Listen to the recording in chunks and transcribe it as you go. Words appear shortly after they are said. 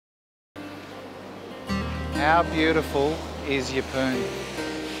How beautiful is Yeppoon?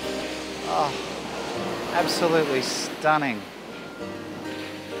 Oh, absolutely stunning.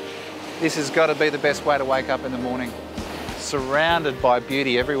 This has got to be the best way to wake up in the morning. Surrounded by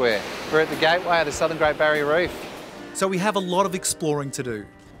beauty everywhere. We're at the gateway of the Southern Great Barrier Reef. So we have a lot of exploring to do.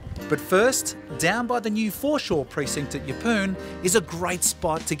 But first, down by the new foreshore precinct at Yeppoon is a great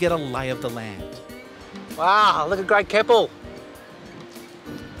spot to get a lay of the land. Wow, look at Great Keppel.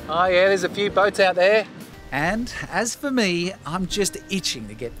 Oh yeah, there's a few boats out there. And as for me, I'm just itching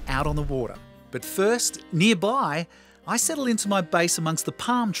to get out on the water. But first, nearby, I settle into my base amongst the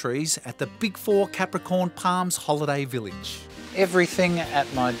palm trees at the BIG4 Capricorn Palms Holiday Village. Everything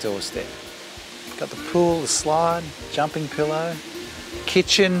at my doorstep. Got the pool, the slide, jumping pillow,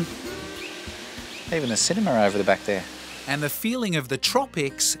 kitchen, even the cinema over the back there. And the feeling of the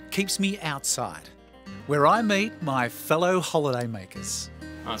tropics keeps me outside, where I meet my fellow holidaymakers.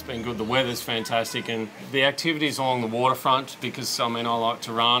 It's been good. The weather's fantastic, and the activities along the waterfront, because I mean I like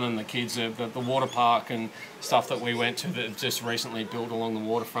to run, and the kids, the water park and stuff that we went to that just recently built along the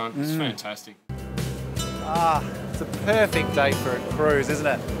waterfront. It's fantastic. Ah, it's a perfect day for a cruise, isn't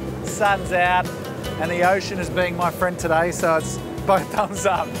it? Sun's out and the ocean is being my friend today, so it's both thumbs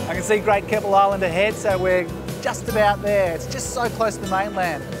up. I can see Great Keppel Island ahead, so we're just about there. It's just so close to the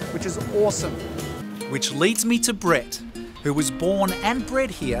mainland, which is awesome. Which leads me to Brett, who was born and bred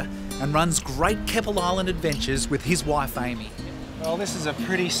here and runs Great Keppel Island Adventures with his wife Amy. Well, this is a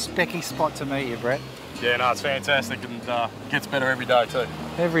pretty specky spot to meet you, Brett. Yeah, no, it's fantastic, and gets better every day too.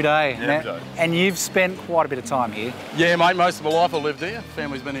 Every day. Yeah, every day. And you've spent quite a bit of time here. Yeah, mate, most of my life I've lived here.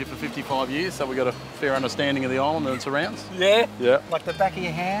 Family's been here for 55 years, so we've got a fair understanding of the island and its surrounds. Yeah? Yeah. Like the back of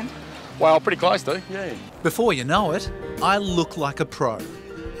your hand? Well, pretty close to, yeah. Before you know it, I look like a pro.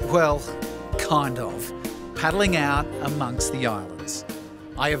 Well, kind of. Paddling out amongst the islands.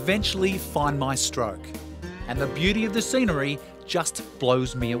 I eventually find my stroke, and the beauty of the scenery just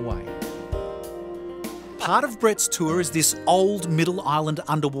blows me away. Part of Brett's tour is this old Middle Island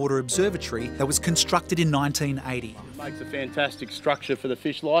underwater observatory that was constructed in 1980. It makes a fantastic structure for the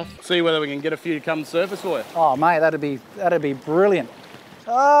fish life. See whether we can get a few to come surface for you. Oh, mate, that'd be brilliant.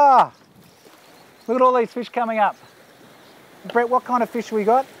 Ah! Look at all these fish coming up. Brett, what kind of fish we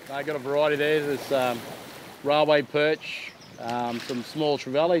got? I got a variety there. There's railway perch, some small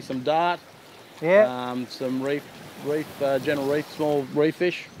trevally, some dart, some general reef, small reef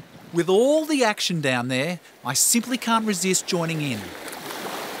fish. With all the action down there, I simply can't resist joining in.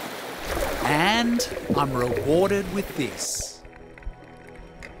 And I'm rewarded with this.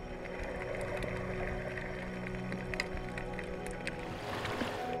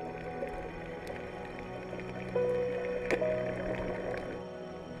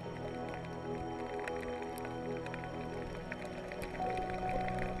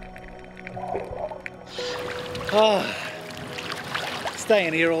 Oh,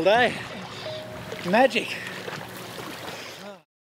 staying here all day. Magic.